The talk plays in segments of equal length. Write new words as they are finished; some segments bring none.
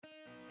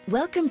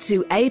Welcome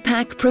to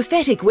APAC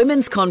Prophetic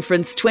Women's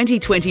Conference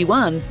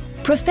 2021,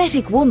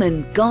 Prophetic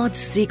Woman, God's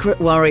Secret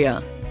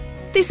Warrior.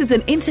 This is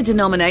an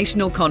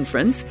interdenominational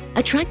conference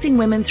attracting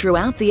women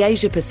throughout the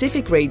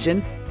Asia-Pacific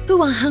region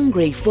who are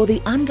hungry for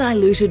the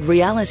undiluted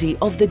reality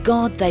of the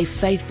God they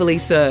faithfully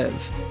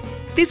serve.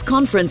 This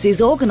conference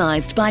is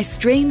organised by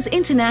Streams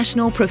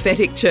International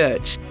Prophetic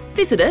Church.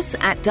 Visit us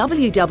at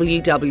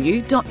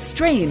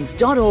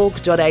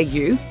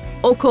www.streams.org.au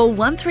or call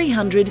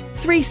 1300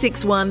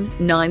 361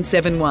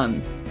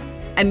 971.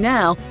 And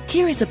now,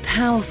 here is a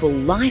powerful,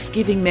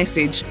 life-giving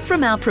message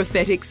from our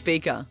prophetic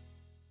speaker.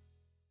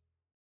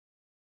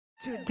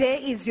 Today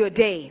is your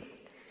day.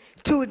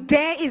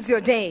 Today is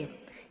your day.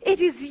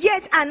 It is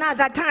yet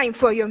another time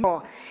for you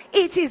more.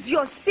 It is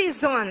your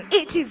season.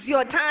 It is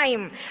your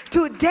time.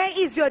 Today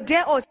is your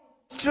day,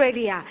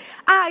 Australia.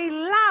 I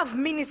love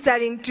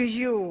ministering to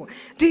you.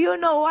 Do you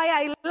know why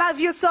I love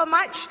you so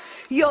much?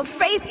 Your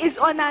faith is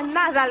on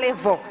another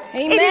level.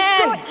 Amen. It is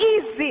so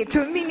easy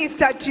to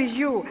minister to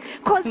you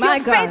because your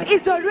faith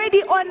is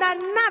already on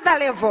another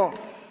level.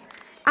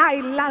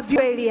 I love you,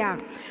 Elia.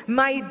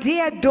 My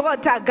dear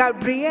daughter,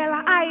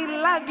 Gabriela, I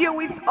love you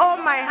with all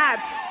my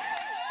heart.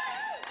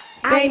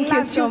 Thank I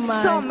love you you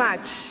so so much.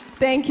 much.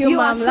 Thank you, You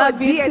Mom. are so Love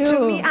you dear too. to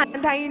me,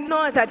 and I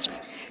know that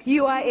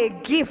you are a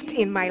gift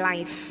in my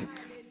life.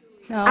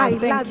 Oh, I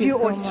thank love you,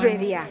 so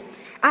Australia.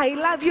 I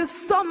love you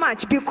so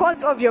much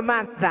because of your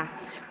mother.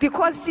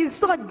 Because she's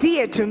so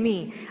dear to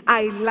me.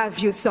 I love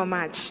you so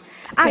much.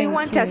 I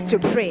want us to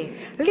pray.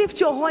 Lift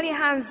your holy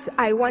hands.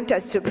 I want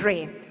us to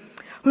pray.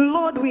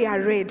 Lord, we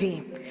are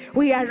ready.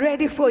 We are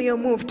ready for your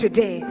move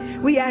today.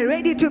 We are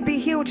ready to be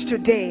healed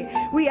today.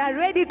 We are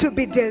ready to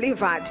be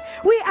delivered.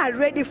 We are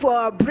ready for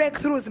our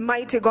breakthroughs,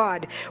 mighty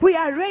God. We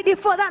are ready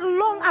for that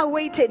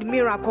long-awaited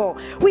miracle.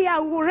 We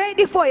are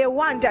ready for a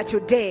wonder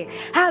today.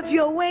 Have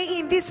your way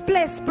in this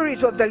place,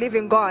 Spirit of the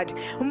living God.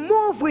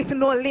 Move with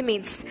no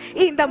limits.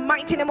 In the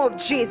mighty name of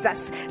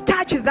Jesus,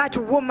 touch that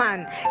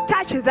woman.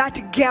 Touch that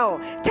girl.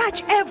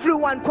 Touch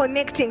everyone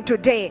connecting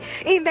today.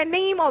 In the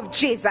name of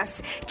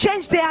Jesus,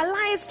 change their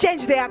lives,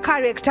 change their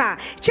character.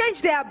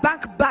 Change their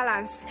bank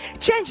balance,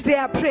 change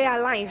their prayer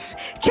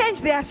life,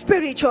 change their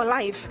spiritual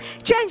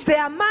life, change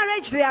their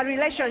marriage, their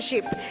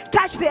relationship,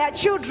 touch their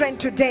children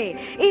today.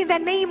 In the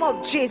name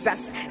of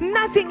Jesus,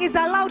 nothing is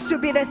allowed to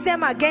be the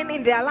same again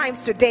in their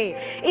lives today.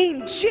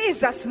 In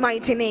Jesus'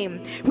 mighty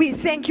name, we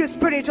thank you,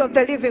 Spirit of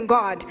the living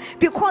God,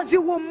 because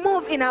you will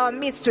move in our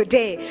midst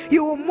today.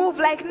 You will move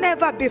like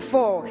never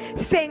before.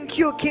 Thank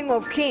you, King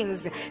of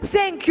Kings.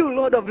 Thank you,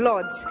 Lord of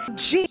Lords.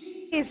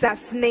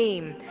 Jesus'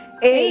 name.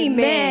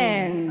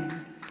 Amen.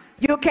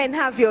 You can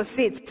have your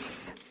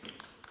seats.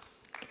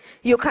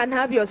 You can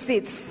have your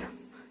seats.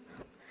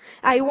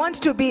 I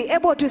want to be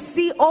able to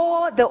see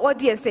all the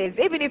audiences,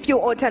 even if you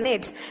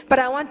alternate, but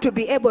I want to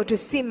be able to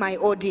see my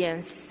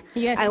audience.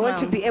 Yes, I want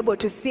to ma'am. be able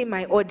to see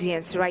my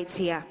audience right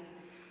here.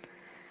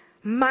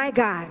 My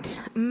God,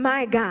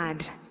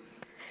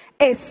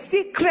 a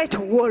secret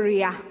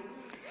warrior.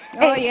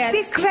 Oh, a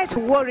yes. secret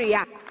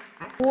warrior.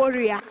 Who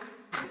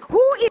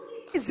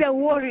is a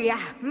warrior?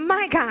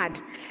 My God,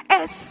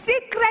 a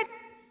secret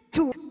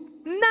to.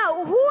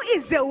 Now, who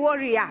is a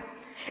warrior?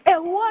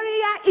 A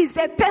warrior is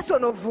a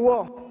person of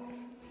war.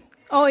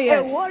 Oh,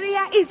 yes. A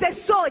warrior is a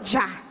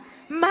soldier.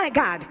 My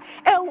God,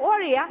 a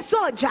warrior,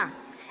 soldier.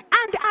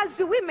 And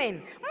as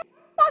women,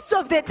 most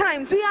of the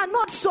times we are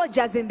not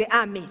soldiers in the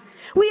army.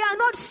 We are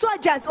not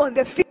soldiers on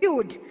the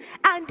field.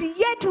 And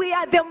yet we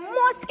are the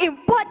most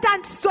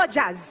important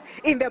soldiers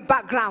in the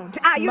background.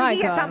 Are you My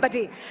here, God.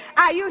 somebody?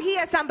 Are you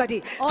here,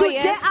 somebody? Oh, Today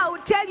yes. I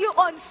will tell you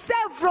on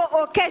several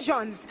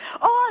occasions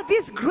all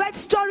these great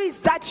stories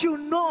that you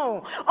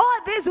know,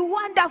 all these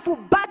wonderful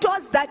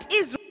battles that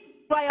Israel,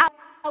 I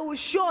will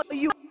show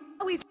you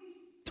how it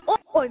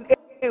on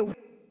a.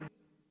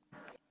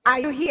 Are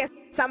you here,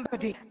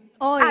 somebody?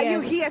 Oh, Are yes.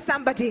 you here,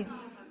 somebody?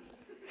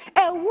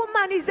 A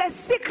woman is a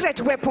secret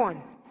weapon.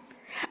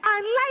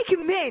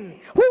 Unlike men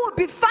who will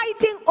be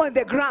fighting on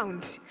the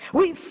ground,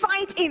 we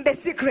fight in the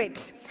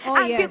secret. Oh,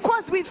 and yes.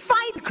 because we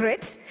fight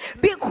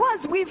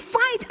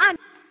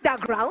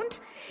underground,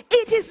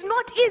 it is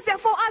not easy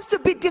for us to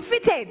be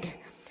defeated.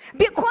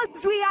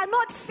 Because we are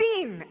not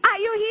seen. Are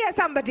you here,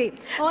 somebody?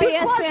 Oh,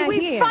 because yes, we are we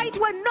here. fight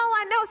when no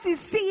one else is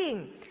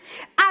seeing.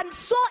 And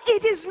so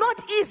it is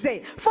not easy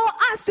for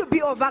us to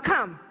be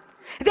overcome.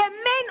 The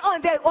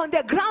men on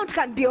the ground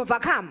can be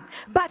overcome,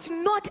 but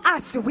not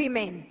us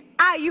women.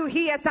 Are you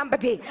here,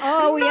 somebody?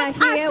 Oh, we not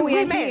are here, us we are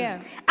women.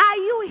 here. Are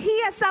you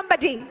here,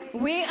 somebody?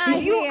 We are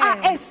You here.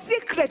 are a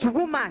secret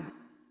woman.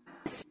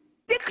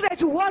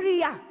 Secret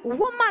warrior,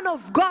 woman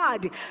of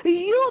God.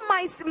 You,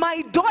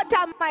 my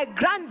daughter, my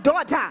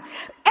granddaughter,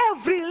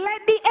 every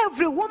lady,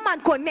 every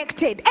woman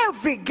connected,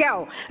 every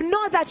girl,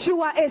 know that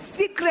you are a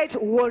secret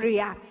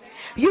warrior.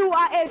 You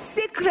are a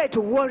secret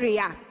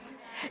warrior.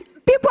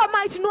 People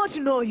might not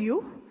know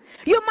you.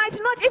 You might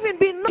not even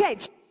be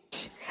knowledge.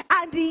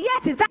 And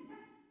yet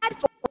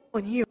that's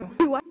on you.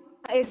 You are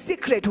a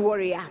secret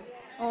warrior.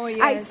 Oh,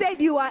 yes. I said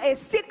you are a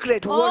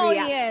secret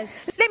warrior. Oh,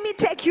 yes. Let me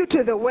take you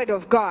to the word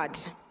of God.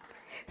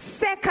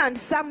 2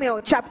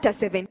 Samuel chapter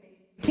 17.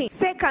 2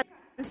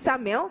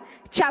 Samuel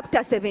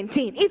chapter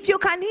 17. If you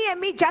can hear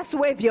me, just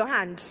wave your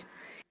hand.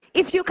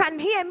 If you can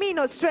hear me in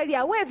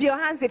Australia, wave your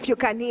hands if you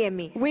can hear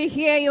me. We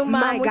hear you, My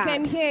Mom. We God.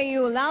 can hear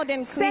you loud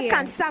and clear.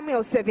 2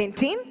 Samuel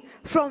 17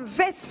 from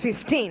verse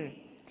 15.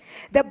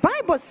 The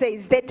Bible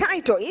says the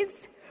title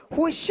is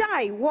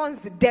Hushai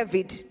wants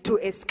David to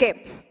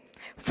escape.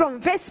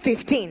 From verse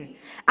 15,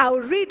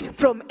 I'll read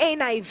from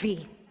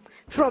NIV.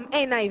 From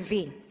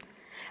NIV.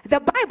 The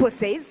Bible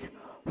says,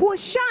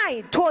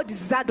 Hushai told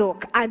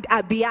Zadok and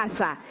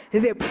Abiathar,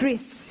 the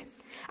priests,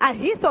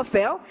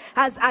 Ahithophel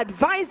has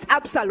advised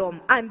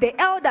Absalom and the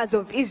elders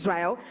of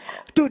Israel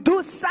to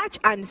do such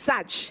and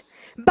such,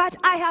 but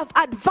I have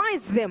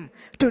advised them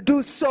to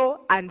do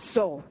so and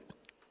so.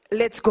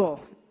 Let's go.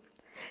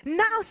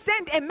 Now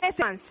send a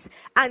message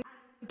and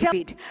tell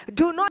David,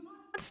 do not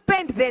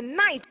spend the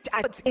night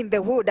in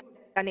the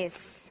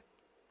wilderness.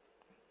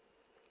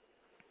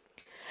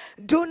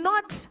 Do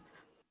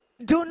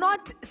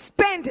not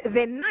spend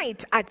the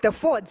night at the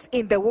fords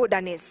in the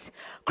wilderness.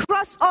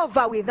 Cross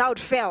over without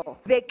fail.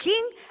 The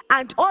king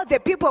and all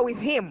the people with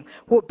him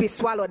will be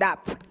swallowed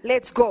up.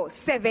 Let's go.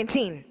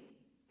 17.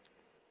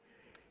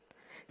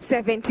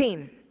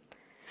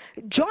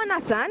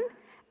 Jonathan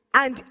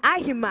and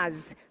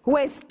Ahimaaz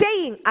were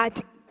staying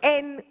at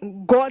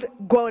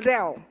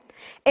En-Gorel.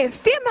 A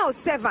female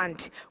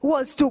servant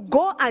was to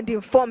go and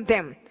inform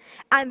them.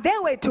 And they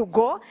were to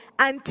go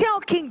and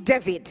tell King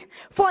David,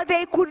 for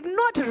they could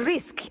not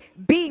risk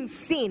being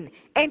seen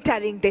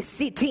entering the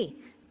city.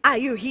 Are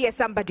you here,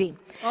 somebody?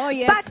 Oh,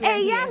 yes. But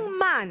a young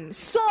man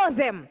saw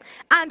them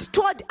and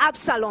told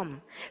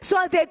Absalom.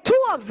 So the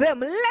two of them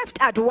left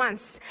at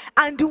once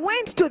and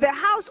went to the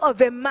house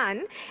of a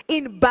man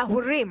in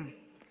Bahurim.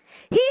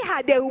 He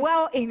had a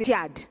well in his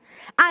yard,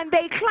 and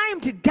they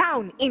climbed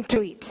down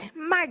into it.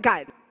 My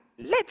God,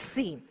 let's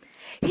see.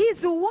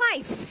 His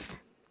wife,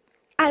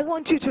 I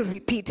want you to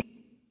repeat.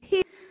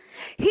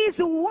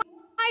 His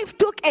wife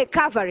took a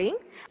covering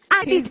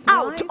and is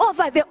out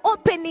over the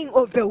opening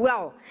of the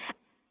well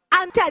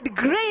and had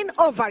grain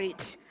over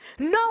it.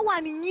 No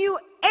one knew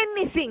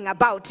anything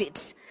about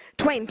it.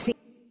 20.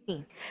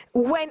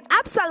 When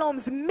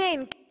Absalom's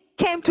men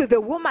came to the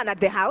woman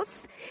at the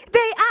house,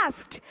 they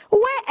asked,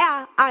 where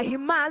are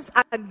Ahimaaz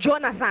and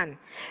Jonathan?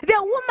 The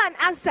woman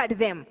answered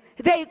them,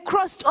 they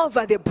crossed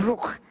over the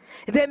brook.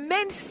 The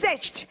men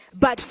searched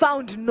but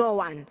found no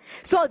one.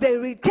 So they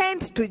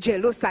returned to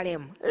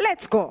Jerusalem.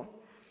 Let's go.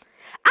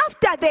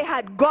 After they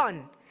had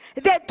gone,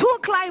 the two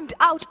climbed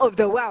out of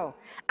the well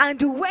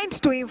and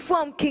went to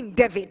inform King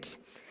David.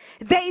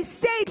 They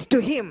said to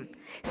him,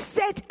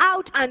 set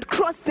out and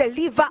cross the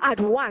river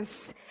at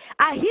once.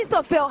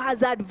 Ahithophel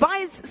has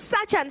advised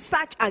such and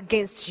such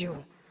against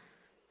you.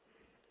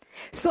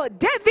 So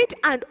David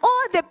and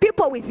all the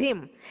people with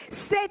him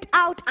set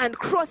out and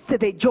crossed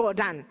the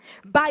Jordan.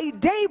 By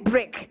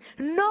daybreak,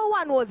 no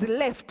one was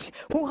left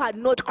who had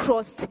not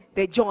crossed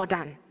the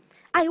Jordan.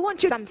 I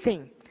want you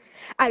something.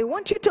 I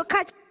want you to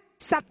catch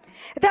something.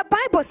 The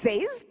Bible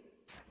says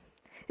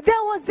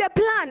there was a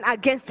plan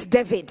against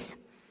David,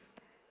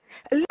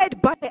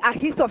 led by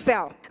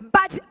Ahithophel.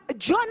 But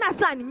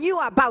Jonathan knew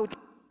about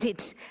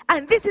it.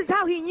 And this is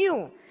how he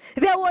knew.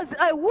 There was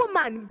a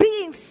woman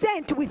being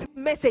sent with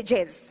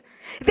messages.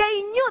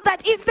 They knew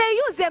that if they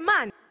use a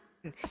man,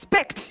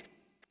 respect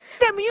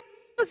them,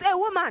 use a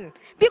woman.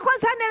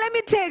 Because, honey, let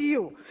me tell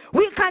you,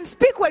 we can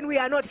speak when we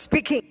are not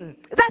speaking.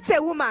 That's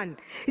a woman.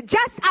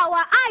 Just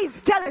our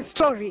eyes tell a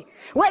story.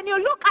 When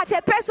you look at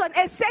a person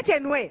a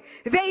certain way,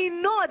 they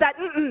know that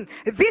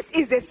this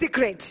is a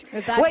secret.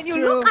 When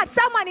you look at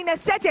someone in a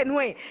certain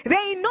way,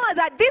 they know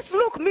that this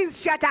look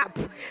means shut up.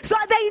 So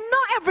they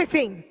know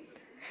everything.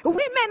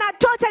 Women are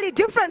totally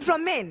different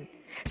from men.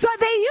 So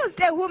they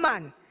used a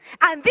woman.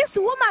 And this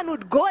woman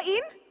would go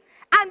in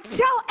and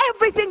tell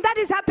everything that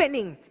is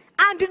happening.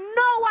 And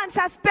no one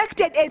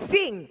suspected a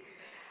thing.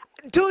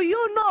 Do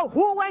you know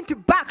who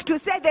went back to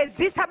say there's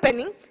this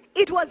happening?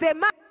 It was a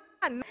man.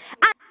 And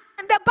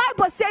the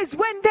Bible says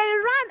when they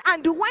ran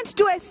and went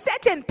to a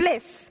certain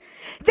place,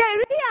 they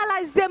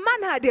realized the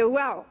man had a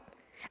well.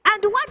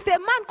 And what the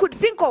man could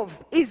think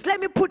of is, let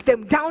me put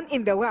them down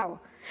in the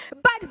well.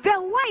 But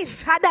the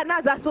wife had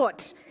another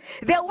thought.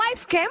 The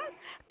wife came,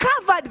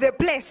 covered the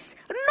place.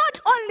 Not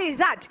only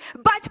that,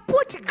 but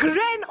put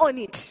grain on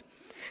it.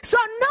 So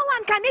no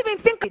one can even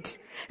think it.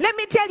 Let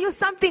me tell you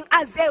something,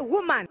 as a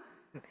woman,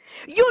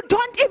 you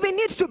don't even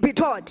need to be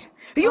told.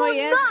 You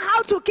know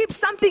how to keep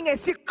something a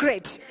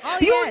secret.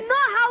 You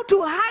know how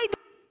to hide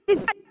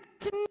it.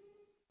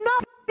 No,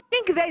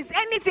 think there's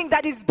anything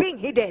that is being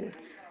hidden.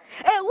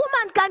 A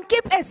woman can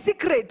keep a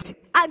secret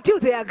until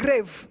their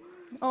grave.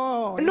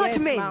 Oh, not yes,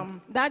 men.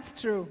 Mom. That's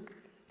true.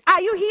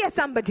 Are you here,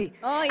 somebody?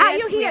 Oh, yes, are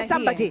you here,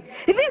 somebody?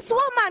 Here. This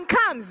woman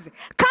comes,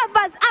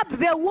 covers up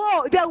the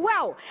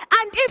well,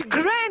 and it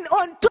grain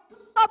on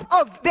top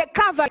of the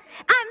cover.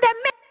 And the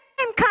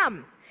men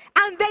come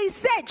and they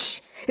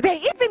search. They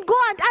even go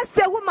and ask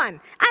the woman.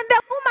 And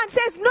the woman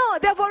says, no,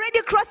 they've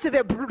already crossed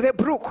the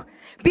brook.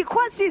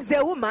 Because she's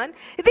a woman,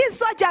 these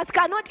soldiers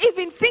cannot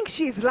even think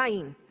she's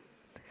lying.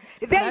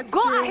 They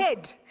go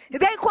ahead.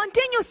 They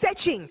continue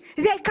searching.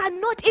 They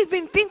cannot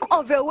even think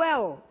of a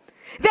well.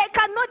 They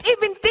cannot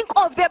even think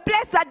of the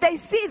place that they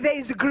see there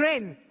is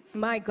grain.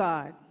 My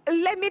God.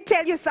 Let me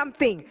tell you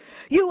something.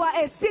 You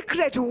are a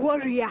secret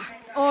warrior.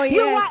 Oh, yes.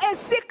 You are a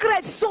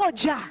secret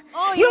soldier.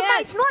 Oh, you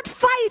yes. might not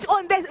fight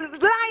on the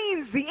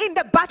lines in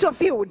the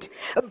battlefield,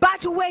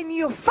 but when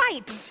you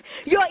fight,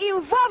 your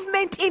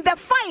involvement in the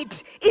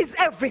fight is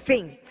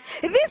everything.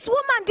 This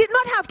woman did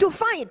not have to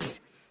fight,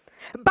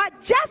 but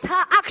just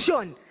her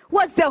action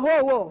was the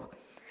whole war.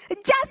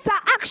 Just her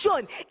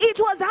action, it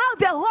was how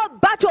the whole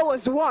battle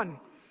was won.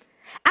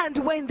 And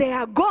when they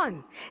are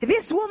gone,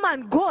 this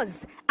woman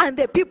goes and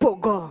the people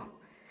go.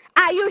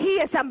 Are you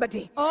here,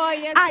 somebody? Oh,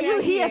 yes. Are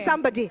you here,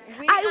 somebody?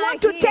 We I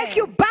want to here. take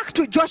you back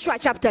to Joshua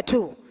chapter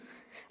 2.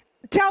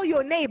 Tell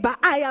your neighbor,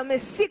 I am a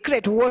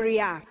secret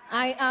warrior.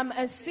 I am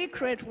a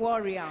secret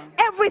warrior.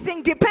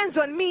 Everything depends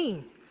on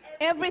me.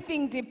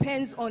 Everything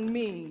depends on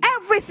me.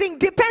 Everything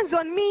depends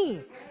on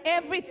me.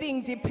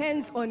 Everything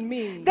depends on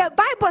me. The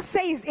Bible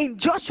says in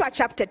Joshua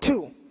chapter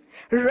 2,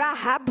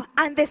 Rahab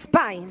and the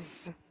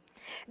spies.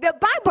 The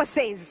Bible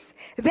says,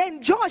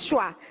 then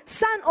Joshua,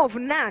 son of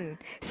Nun,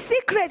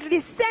 secretly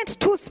sent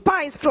 2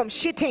 spies from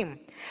Shittim.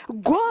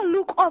 Go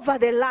look over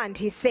the land,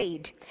 he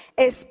said,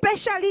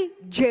 especially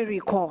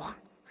Jericho.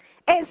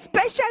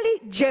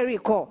 Especially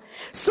Jericho.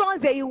 So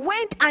they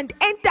went and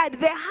entered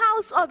the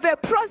house of a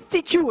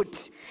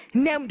prostitute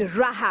named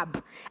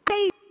Rahab.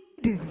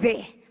 Stayed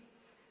there.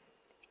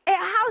 A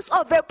house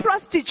of a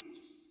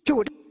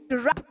prostitute,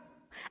 Rahab,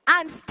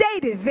 and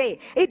stayed there.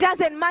 It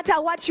doesn't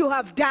matter what you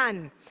have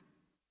done,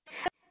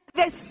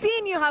 the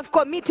sin you have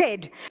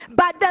committed,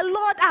 but the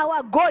Lord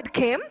our God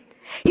came.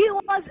 He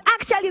was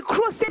actually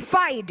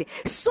crucified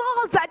so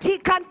that he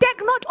can take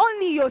not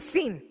only your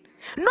sin,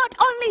 not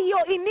only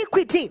your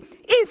iniquity,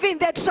 even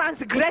the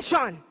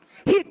transgression.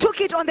 He took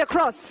it on the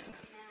cross.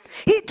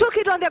 He took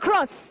it on the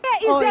cross.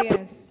 There is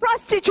a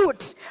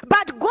prostitute,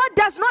 but God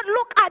does not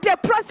look at a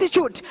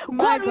prostitute.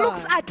 God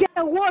looks at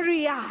a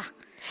warrior.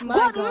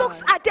 God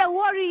looks at a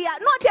warrior,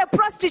 not a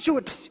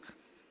prostitute.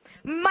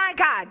 My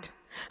God.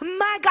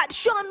 My God,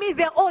 show me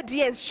the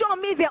audience. Show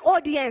me the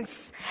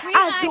audience.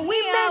 As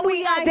women,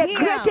 we are the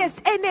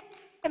greatest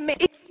enemy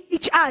in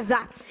each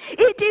other.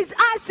 It is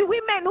us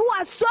women who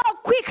are so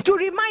quick to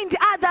remind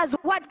others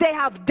what they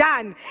have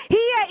done.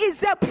 Here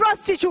is a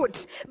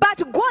prostitute, but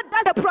God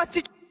does a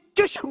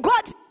prostitution.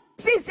 God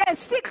is a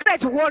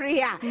secret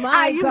warrior.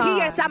 Are you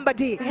here,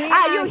 somebody?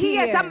 Are you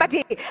here,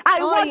 somebody? I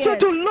want you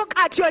to look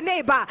at your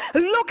neighbor,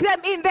 look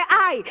them in the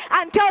eye,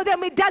 and tell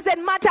them it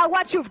doesn't matter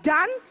what you've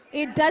done.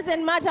 It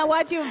doesn't matter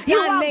what you've done, you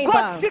are neighbor.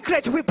 God's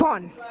secret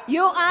weapon.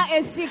 You are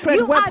a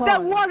secret weapon. You are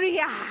the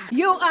warrior.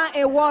 You are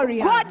a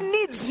warrior. God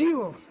needs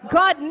you.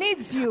 God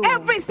needs you.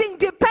 Everything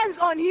depends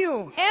on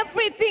you.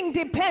 Everything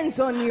depends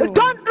on you.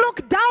 Don't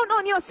look down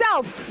on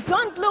yourself.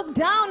 Don't look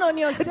down on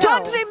yourself.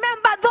 Don't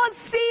remember those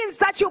sins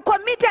that you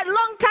committed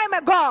long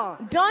time ago.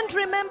 Don't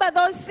remember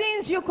those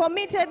sins you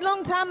committed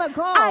long time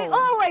ago. I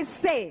always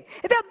say,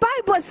 the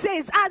Bible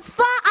says, as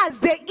far as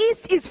the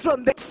east is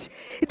from the west,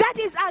 that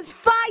is as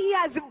far he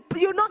has,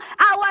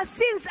 our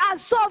sins are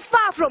so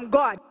far from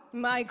God.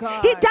 My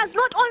God. He does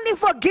not only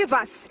forgive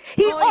us,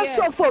 he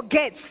also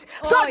forgets.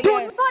 So do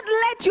not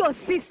let your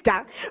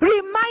sister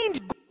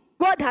remind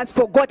God has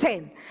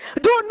forgotten.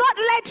 Do not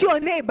let your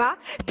neighbor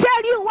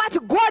tell you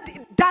what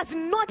God does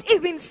not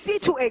even see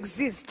to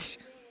exist.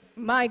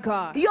 My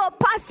God. Your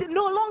past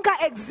no longer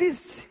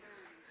exists.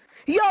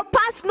 Your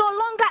past no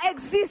longer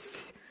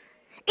exists.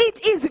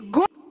 It is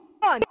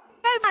gone.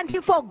 And he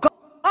forgot.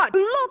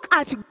 Look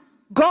at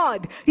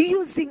God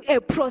using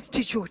a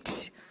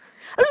prostitute.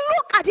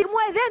 Look at him.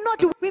 Were they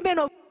not women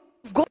of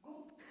God?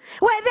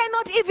 Were they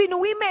not even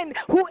women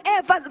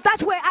whoever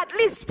that were at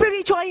least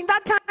spiritual in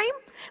that time?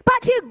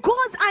 But he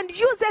goes and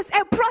uses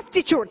a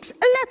prostitute.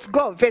 Let's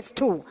go, verse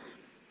 2.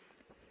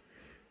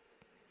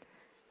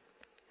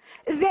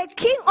 The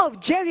king of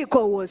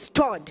Jericho was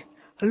told,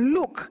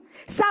 look,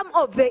 some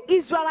of the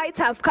Israelites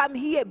have come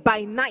here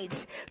by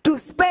night to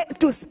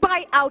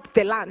spy out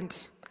the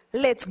land.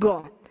 Let's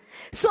go.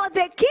 So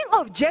the king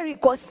of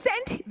Jericho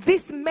sent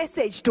this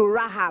message to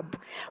Rahab.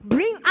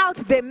 Bring out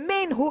the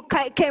men who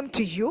came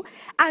to you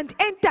and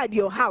entered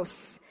your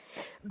house,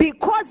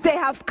 because they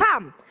have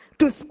come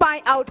to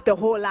spy out the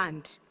whole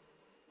land.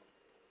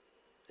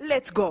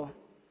 Let's go.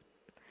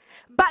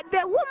 But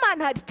the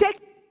woman had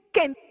taken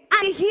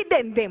and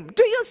hidden them.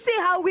 Do you see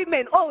how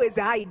women always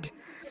hide?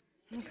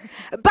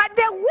 But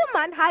the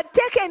woman had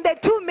taken the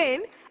 2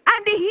 men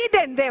and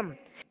hidden them.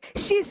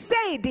 She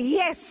said,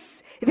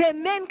 yes, the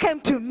men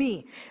came to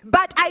me,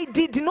 but I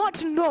did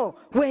not know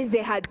where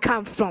they had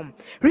come from.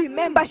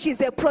 Remember, she's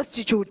a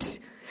prostitute.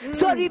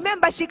 So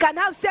remember, she can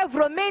have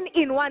several men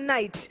in one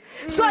night.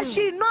 So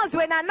she knows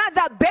when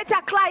another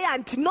better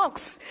client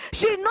knocks.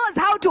 She knows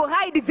how to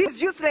hide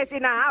this useless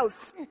in her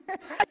house.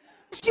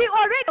 she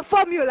already a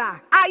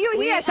formula. Are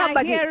you here,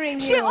 somebody?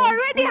 She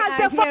already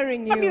has a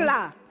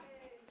formula.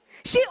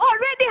 She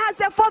already has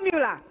a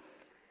formula.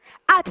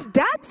 At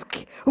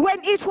dusk, when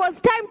it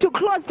was time to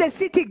close the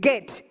city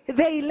gate,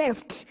 they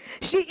left.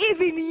 She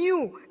even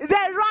knew the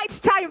right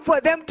time for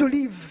them to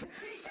leave.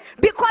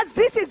 Because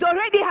this is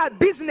already her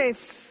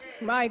business.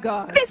 My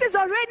God. This is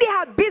already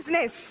her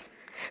business.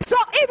 So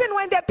even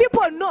when the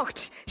people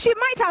knocked, she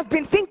might have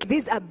been thinking,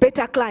 these are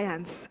better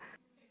clients.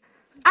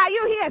 Are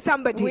you here,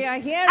 somebody? We are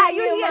hearing Are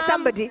you here, Mom?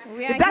 somebody?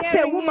 That's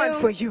a woman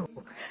for you.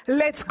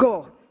 Let's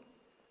go.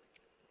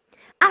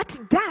 At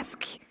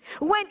dusk,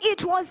 when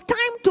it was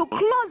time to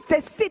close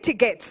the city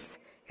gates,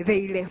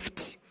 they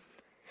left.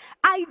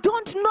 I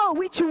don't know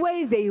which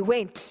way they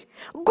went.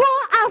 Go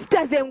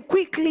after them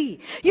quickly.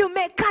 You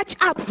may catch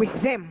up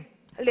with them.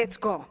 Let's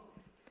go.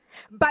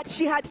 But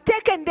she had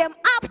taken them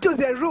up to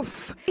the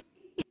roof.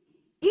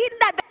 In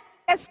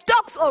the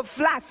stocks of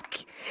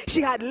flask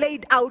she had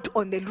laid out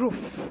on the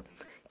roof.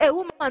 A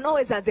woman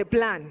always has a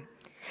plan.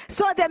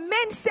 So the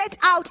men set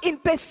out in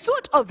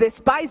pursuit of the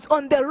spies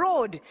on the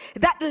road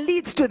that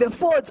leads to the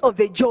fords of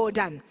the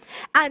Jordan.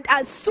 And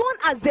as soon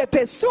as the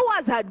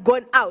pursuers had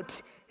gone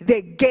out,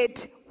 the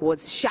gate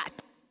was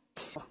shut.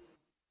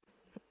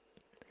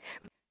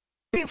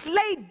 If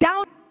laid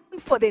down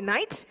for the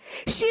night,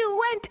 she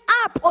went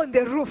up on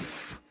the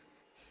roof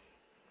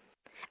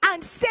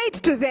and said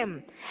to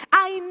them,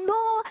 I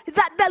know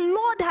that the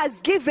Lord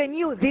has given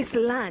you this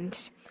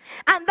land,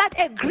 and that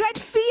a great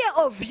fear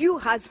of you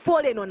has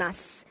fallen on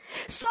us,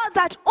 so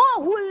that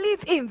all who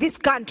live in this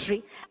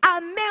country are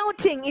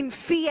melting in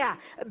fear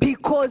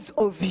because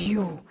of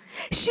you.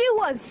 She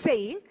was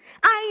saying,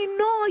 I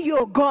know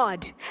your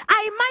God.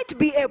 I might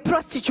be a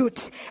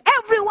prostitute.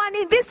 Everyone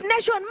in this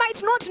nation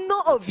might not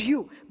know of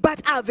you, but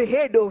I've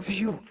heard of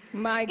you.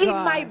 My God. In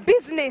my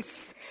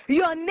business,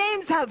 your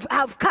names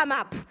have come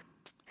up.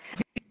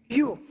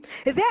 You.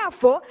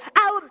 Therefore,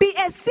 I will be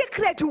a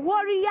secret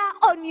warrior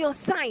on your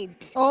side.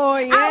 Oh,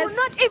 yes. I will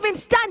not even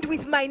stand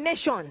with my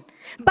nation,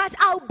 but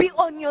I'll be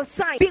on your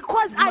side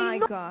because I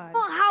know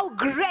how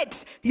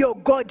great your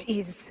God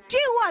is.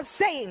 She was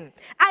saying,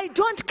 I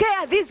don't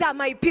care, these are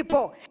my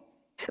people.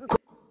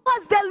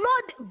 Because the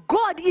Lord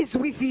God is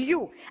with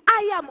you,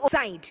 I am on your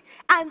side.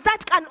 And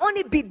that can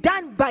only be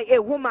done by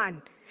a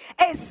woman.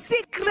 A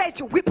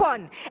secret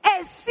weapon,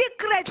 a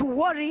secret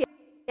warrior.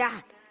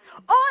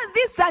 All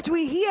this that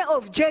we hear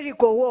of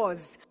Jericho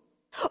wars,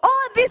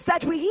 all this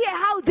that we hear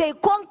how they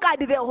conquered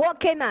the whole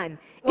Canaan,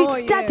 it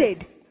started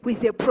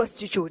with a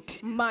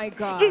prostitute. My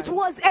God. It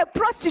was a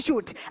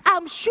prostitute.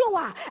 I'm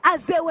sure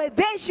as they were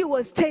there, she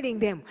was telling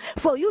them,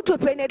 for you to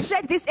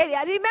penetrate this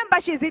area, remember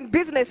she's in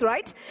business,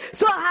 right?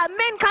 So her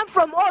men come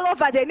from all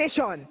over the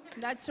nation.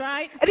 That's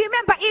right.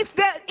 Remember, if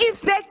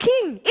the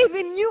king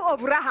even knew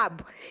of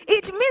Rahab,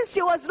 it means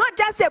she was not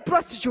just a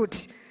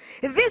prostitute.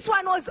 This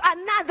one was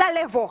another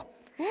level.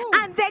 Ooh.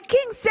 And the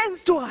king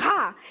says to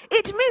her,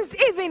 it means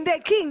even the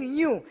king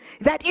knew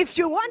that if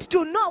you want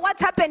to know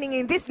what's happening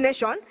in this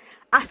nation,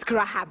 ask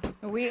Rahab.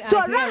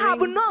 So Rahab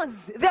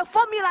knows the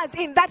formulas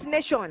in that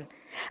nation.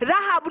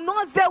 Rahab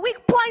knows the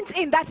weak points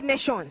in that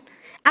nation.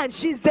 And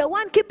she's the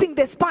one keeping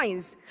the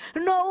spies.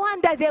 No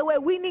wonder they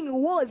were winning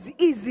wars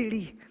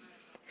easily.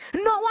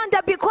 No wonder,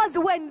 because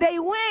when they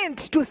went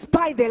to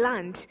spy the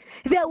land,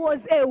 there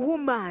was a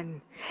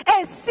woman,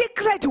 a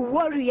secret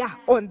warrior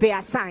on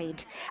their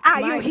side.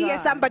 Are you here,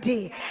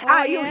 somebody?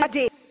 Are you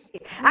ready?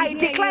 I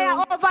declare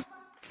over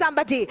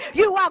somebody,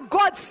 you are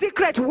God's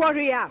secret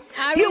warrior.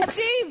 You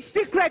receive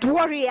secret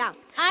warrior.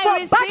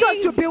 For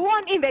battles to be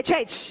won in the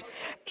church,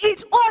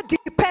 it all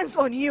depends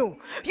on you.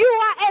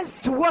 You are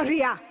a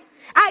warrior.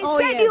 I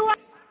said you are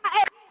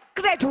a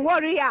secret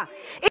warrior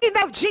in the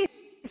name of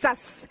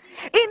Jesus.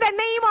 In the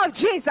name of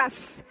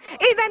Jesus.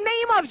 In the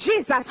name of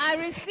Jesus.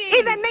 I receive.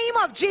 In the name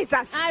of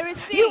Jesus. I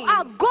receive. You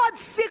are God's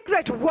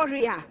secret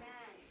warrior.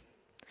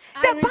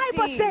 The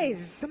Bible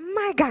says,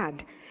 my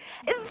God,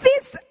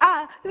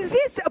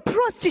 this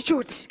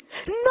prostitute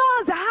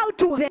knows how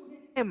to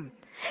them.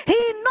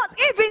 He knows,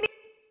 even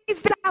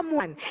if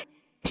someone,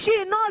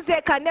 she knows they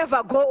can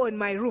never go on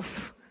my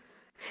roof.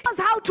 She knows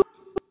how to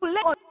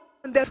lay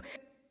on the,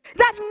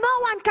 that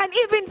no one can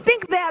even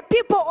think there are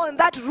people on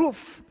that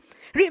roof.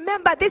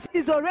 Remember, this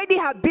is already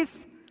her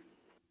business.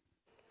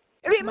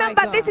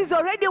 Remember, this is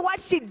already what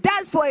she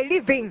does for a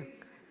living.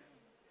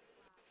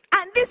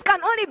 And this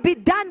can only be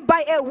done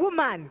by a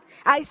woman.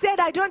 I said,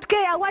 I don't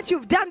care what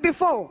you've done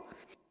before.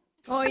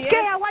 I don't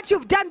care what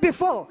you've done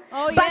before.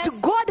 But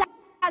God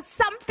has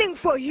something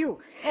for you.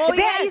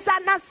 There is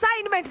an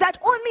assignment that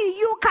only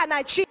you can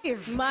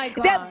achieve.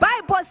 The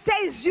Bible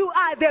says you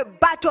are the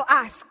battle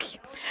axe.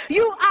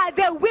 You are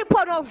the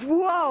weapon of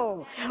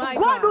war.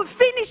 God will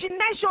finish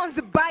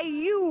nations by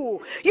you.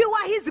 You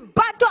are his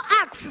battle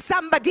axe,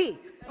 somebody.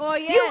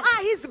 You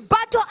are his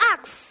battle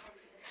axe.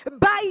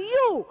 By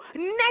you,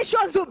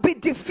 nations will be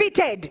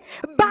defeated.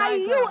 By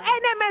you,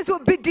 enemies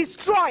will be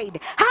destroyed.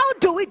 How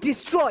do we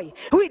destroy?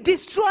 We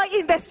destroy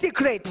in the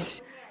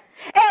secret.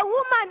 A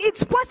woman,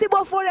 it's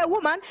possible for a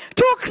woman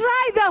to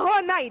cry the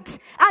whole night,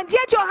 and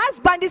yet your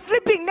husband is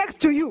sleeping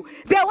next to you.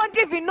 They won't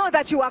even know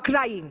that you are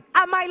crying.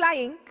 Am I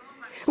lying?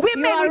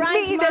 Women with right,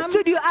 me in ma'am. the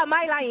studio, am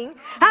I lying?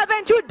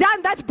 Haven't you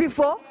done that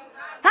before?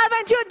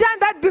 Haven't you done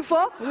that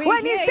before?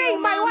 When he's hear saying,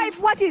 you, my ma'am.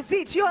 wife, what is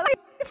it? You're like,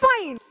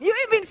 fine. You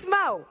even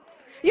smile.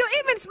 You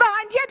even smile,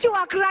 and yet you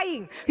are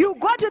crying. You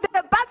go to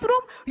the bathroom,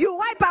 you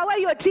wipe away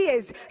your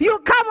tears, you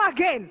come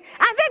again. And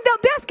then they'll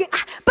be asking,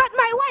 but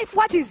my wife,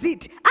 what is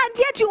it? And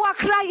yet you are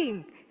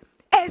crying.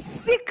 A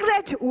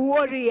secret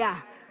warrior.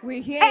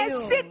 We hear A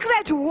you.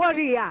 secret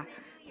warrior.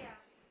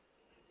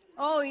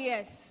 Oh,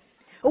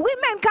 yes.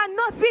 Women can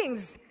know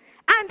things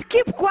and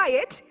keep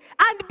quiet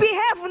and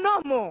behave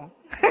normal.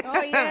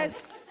 Oh,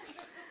 yes.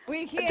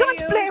 We hear Don't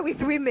you. play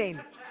with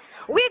women.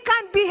 We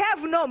can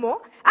behave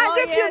normal as Oh,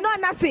 if you yes. know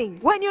nothing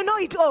when you know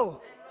it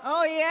all.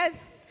 Oh,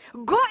 yes.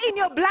 Go in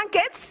your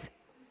blankets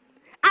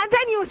and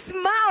then you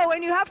smile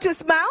when you have to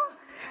smile.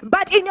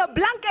 But in your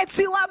blankets,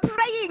 you are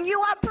praying, you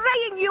are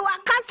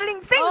canceling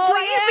things,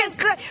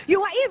 Oh,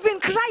 you are even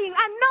crying,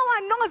 and no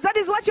one knows that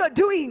is what you're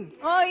doing.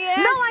 Oh, yes.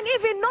 No one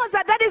even knows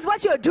that is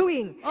what you're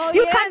doing. Oh,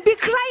 You yes. can be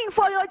crying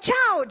for your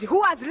child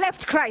who has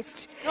left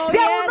Christ. Oh, They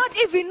will yes.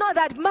 not even know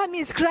that mommy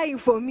is crying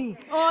for me.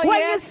 Oh, when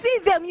yes. you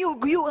see them,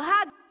 you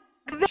hug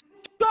them,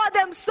 show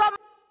them so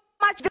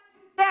much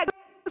their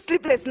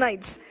sleepless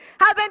nights.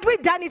 Haven't we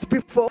done it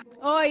before?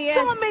 Oh, yes.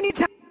 So many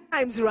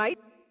times, right?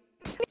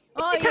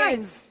 Oh, Many times.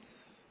 yes.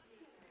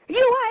 You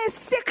are a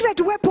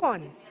secret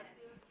weapon.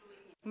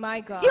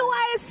 My God. You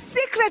are a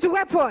secret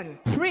weapon.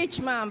 Preach,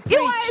 ma'am. Preach.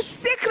 You are a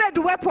secret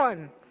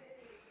weapon.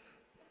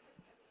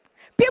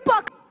 People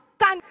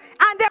can,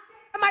 and they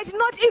might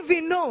not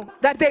even know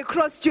that they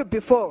crossed you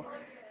before.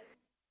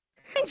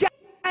 Danger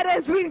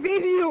is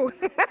within you.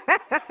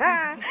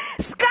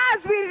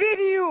 Scars within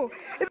you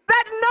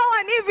that no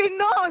one even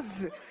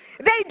knows.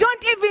 They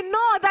don't even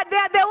know that they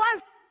are the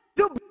ones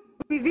to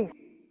be with you.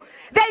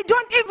 They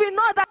don't even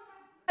know that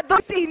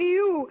those in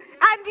you,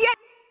 and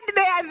yet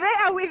they are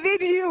there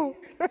within you.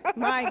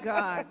 My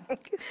God.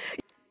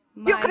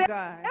 You My grab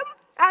God.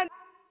 them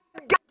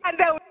and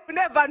they will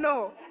never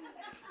know.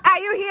 Are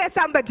you here,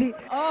 somebody?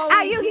 Oh,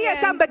 Are we you here,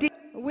 hear. somebody?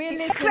 We're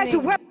Secret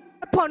listening.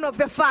 weapon of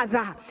the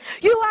Father.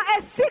 You are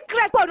a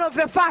secret weapon of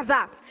the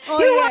Father. Oh,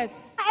 You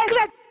yes. are a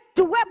secret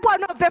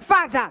weapon of the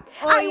Father.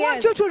 Oh, I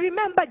want you yes. to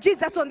remember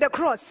Jesus on the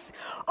cross.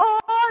 All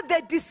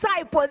the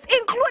disciples,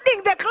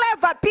 including the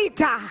clever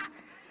Peter,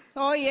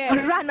 Oh, yes.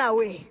 ran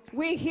away.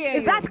 We hear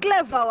you. That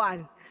clever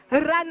one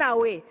ran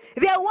away.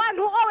 The one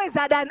who always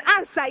had an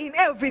answer in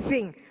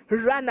everything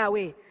ran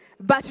away.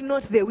 But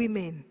not the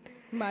women.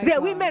 My The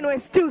God. women were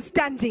still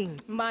standing.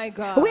 My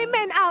God.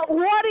 Women are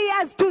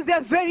warriors to the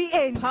very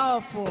end.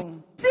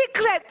 Powerful.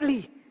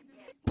 Secretly.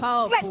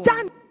 Powerful.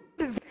 Stand.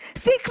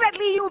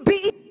 Secretly you'll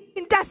be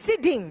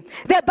interceding.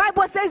 The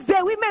Bible says the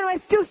women were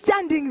still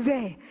standing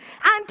there.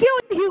 Until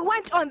he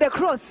went on the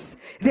cross,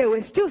 they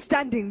were still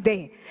standing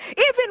there.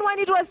 Even when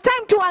it was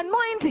time to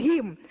anoint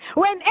him,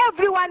 when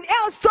everyone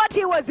else thought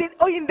he was in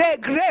the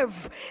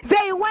grave,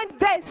 they went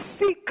there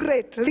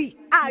secretly.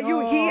 Are you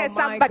Oh, here, my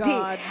somebody?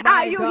 God, my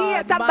Are you here,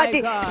 God,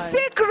 somebody? my God.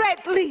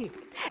 Secretly.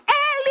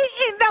 Early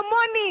in the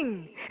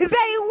morning,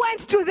 they went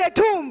to the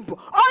tomb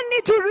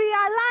only to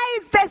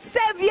realize the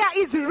Savior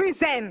is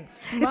risen.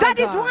 My That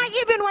is God. why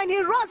even when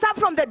he rose up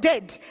from the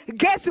dead,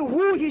 guess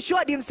who he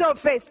showed himself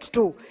first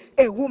to?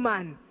 A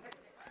woman.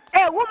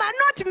 A woman,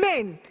 not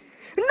men.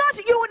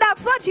 Not, you would have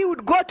thought he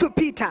would go to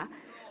Peter,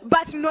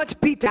 but not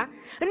Peter.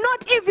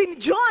 Not even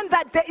John,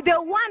 that the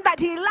one that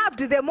he loved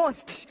the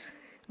most.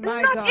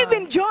 My Not God.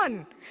 even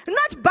John.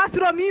 Not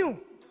Bartholomew.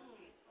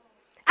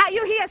 Are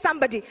you here,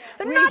 somebody?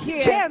 Not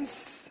hear.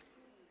 James.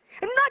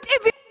 Not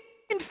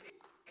even.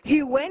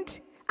 He went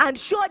and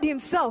showed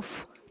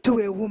himself to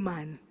a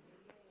woman.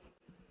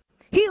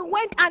 He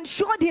went and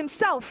showed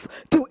himself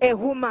to a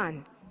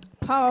woman.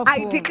 Powerful.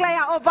 I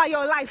declare over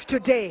your life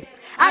today.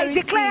 I I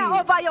declare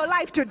receive. over your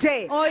life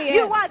today. Oh, yes.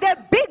 You are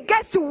the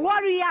biggest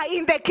warrior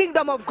in the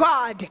kingdom of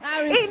God.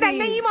 I In the receive.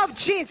 name of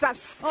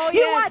Jesus. Oh, You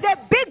yes. are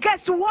the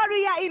biggest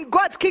warrior in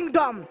God's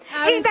kingdom.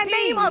 I In the receive.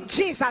 name of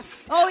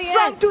Jesus. Oh,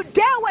 yes. From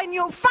today when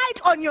you fight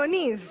on your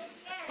knees.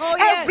 Oh,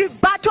 Every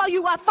yes. battle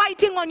you are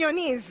fighting on your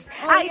knees.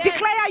 Oh, I yes.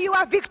 declare you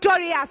are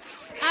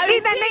victorious. I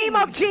In the receive. name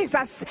of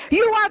Jesus.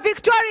 You are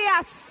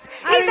victorious.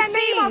 I In the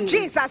name of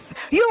receive. Jesus.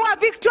 You are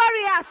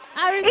victorious.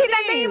 I In the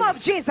receive. name of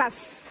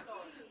Jesus.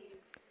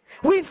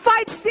 We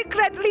fight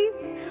secretly,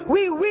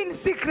 we win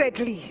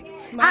secretly.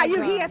 My Are you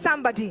God. here,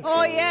 somebody?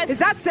 Oh, yes.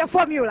 That's the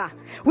formula.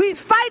 We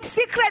fight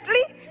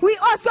secretly, we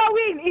also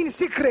win in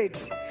secret.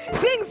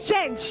 Things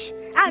change,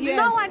 and no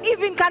Yes. one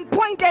even can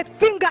point a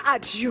finger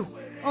at you.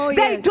 Oh, They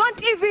yes.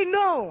 don't even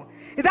know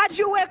that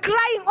you were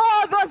crying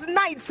all those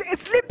nights,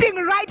 sleeping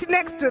right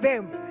next to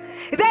them.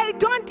 They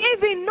don't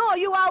even know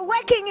you are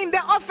working in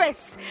the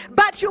office,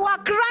 but you are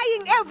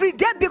crying every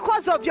day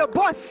because of your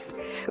boss.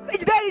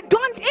 They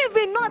don't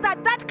even know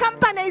that that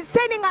company is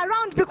turning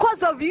around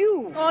because of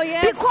you. Oh,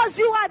 yes. Because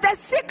you are the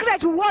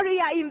secret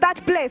warrior in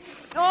that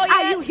place. Oh, yes.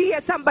 Are you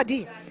here,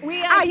 somebody?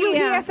 We are you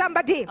here. here,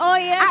 somebody? Oh,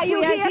 yes, Are you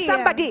we are here, here.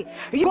 somebody?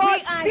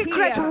 God's are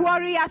secret here.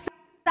 warrior.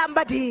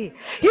 Somebody,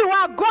 you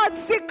are God's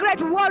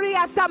secret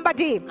warrior.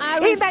 Somebody, I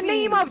in the receive.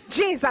 name of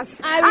Jesus,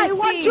 I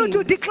want you to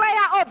receive. declare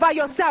over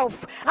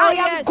yourself, Oh, I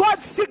am yes. God's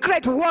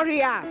secret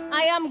warrior.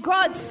 I am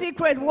God's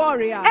secret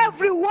warrior.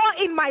 Every war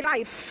in my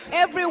life,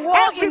 Every war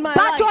every in my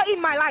battle life.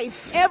 in my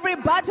life, Every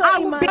battle I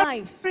in will my be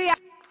life.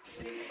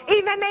 victorious.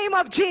 In the name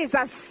of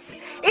Jesus,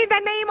 in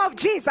the name of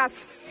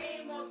Jesus,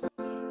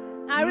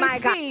 I my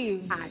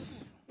receive. God,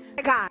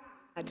 my God,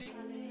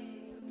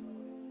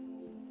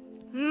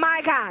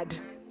 my God.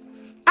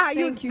 Are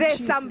you Thank you, there,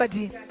 Jesus.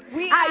 somebody?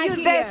 We Are are you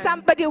here. there,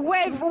 somebody?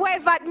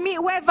 Wave at me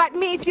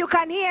if you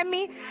can hear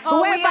me.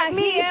 Oh, wave we at are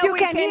me here. if you We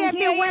can can hear me.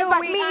 hear Wave you. at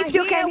We me are if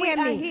you here. can We hear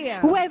are me. here.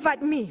 Wave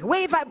at me.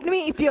 Wave at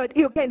me if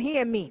you can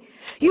hear me.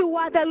 You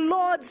are the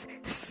Lord's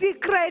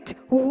secret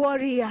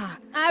warrior.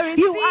 I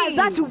You are receive.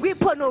 that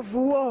weapon of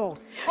war.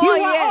 Oh, You are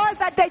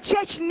yes. all that the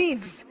church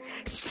needs.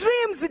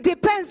 Streams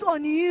depends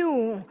on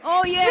you.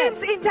 Oh, yes.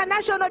 Streams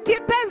International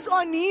depends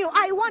on you.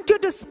 I want you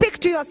to speak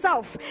to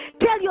yourself.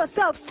 Tell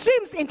yourself,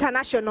 Streams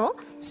International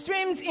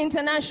Streams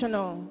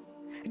International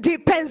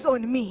depends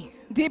on me.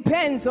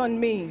 depends on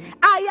me.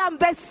 I am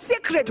the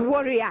secret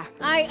warrior.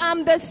 I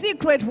am the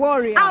secret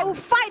warrior. I will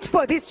fight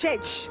for this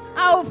church.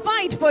 I will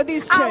fight for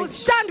this I will church.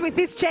 stand with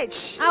this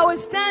church. I will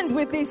stand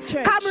with this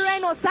church. Come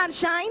rain or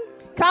sunshine,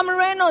 Come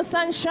rain or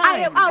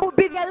sunshine. I will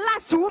be the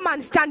last woman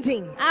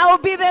standing. I will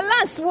be the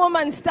last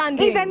woman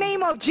standing. In the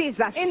name of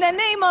Jesus. In the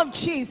name of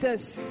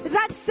Jesus.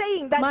 That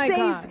saying that My says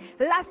God.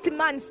 last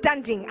man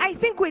standing, I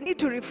think we need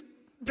to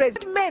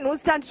rephrase men who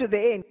stand to the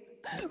end.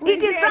 We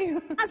It is do.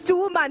 the last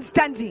woman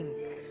standing.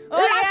 Oh,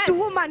 last yes.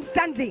 woman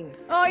standing.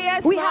 Oh,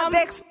 yes, We Mom. have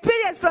the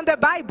experience from the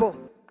Bible.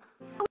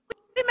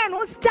 Women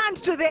who stand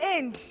to the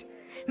end.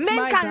 Men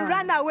My can God.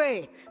 run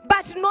away,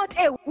 but not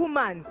a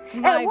woman.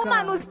 My A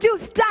woman God. who still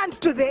stand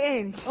to the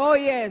end. Oh,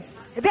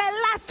 yes. The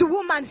last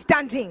woman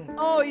standing.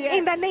 Oh, yes.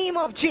 In the name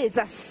of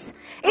Jesus.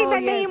 In Oh, the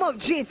name yes. of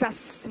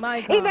Jesus. My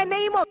In the God.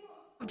 name of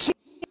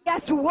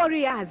Jesus,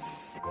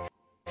 warriors.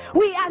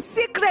 We are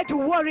secret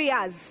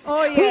warriors.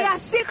 Oh, We are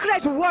yes.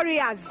 secret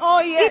warriors. Oh,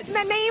 yes. In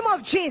the name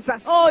of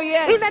Jesus. Oh,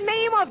 yes. In the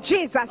name of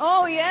Jesus.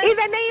 Oh, yes. In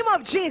the name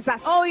of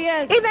Jesus. Oh,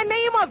 yes. In the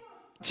name of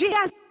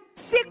Jesus.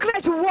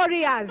 Secret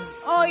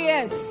warriors. Oh,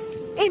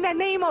 yes. In the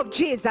name of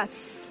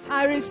Jesus.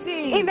 I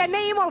receive. In the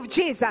name of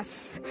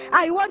Jesus.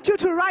 I want you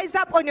to rise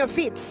up on your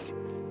feet.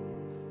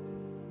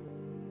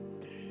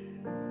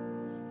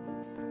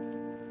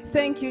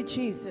 Thank you,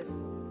 Jesus.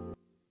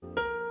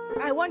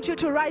 I want you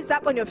to rise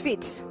up on your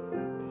feet.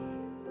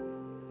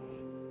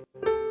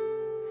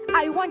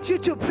 I want you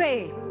to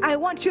pray. I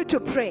want you to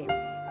pray.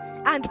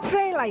 And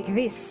pray like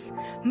this.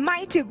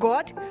 Mighty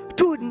God,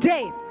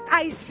 today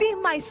I see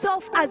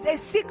myself as a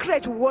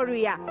secret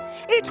warrior.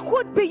 It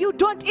could be you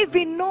don't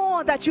even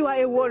know that you are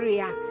a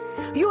warrior.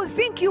 You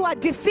think you are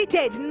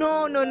defeated.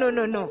 No.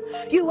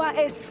 You are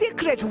a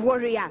secret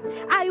warrior.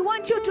 I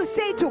want you to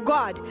say to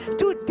God,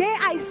 today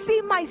I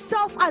see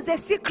myself as a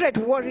secret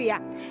warrior.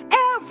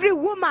 Every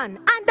woman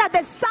under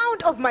the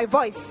sound of my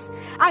voice,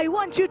 I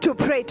want you to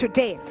pray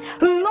today.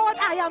 Lord,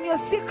 I am your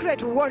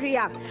secret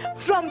warrior.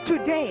 From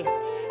today,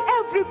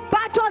 every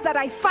battle that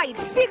I fight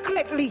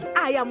secretly,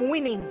 I am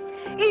winning.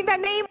 In the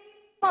name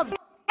of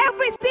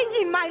everything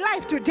in my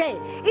life today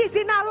is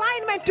in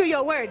alignment to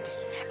your word.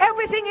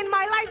 Everything in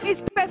my life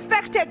is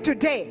perfected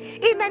today.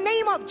 In the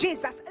name of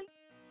Jesus.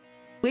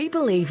 We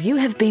believe you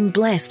have been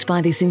blessed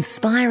by this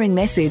inspiring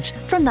message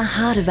from the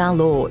heart of our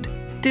Lord.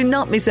 Do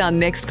not miss our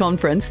next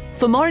conference.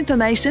 For more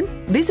information,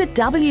 visit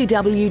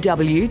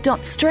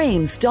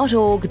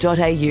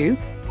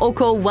www.streams.org.au or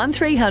call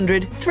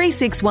 1300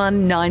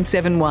 361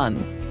 971.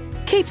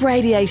 Keep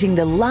radiating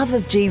the love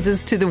of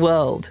Jesus to the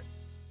world.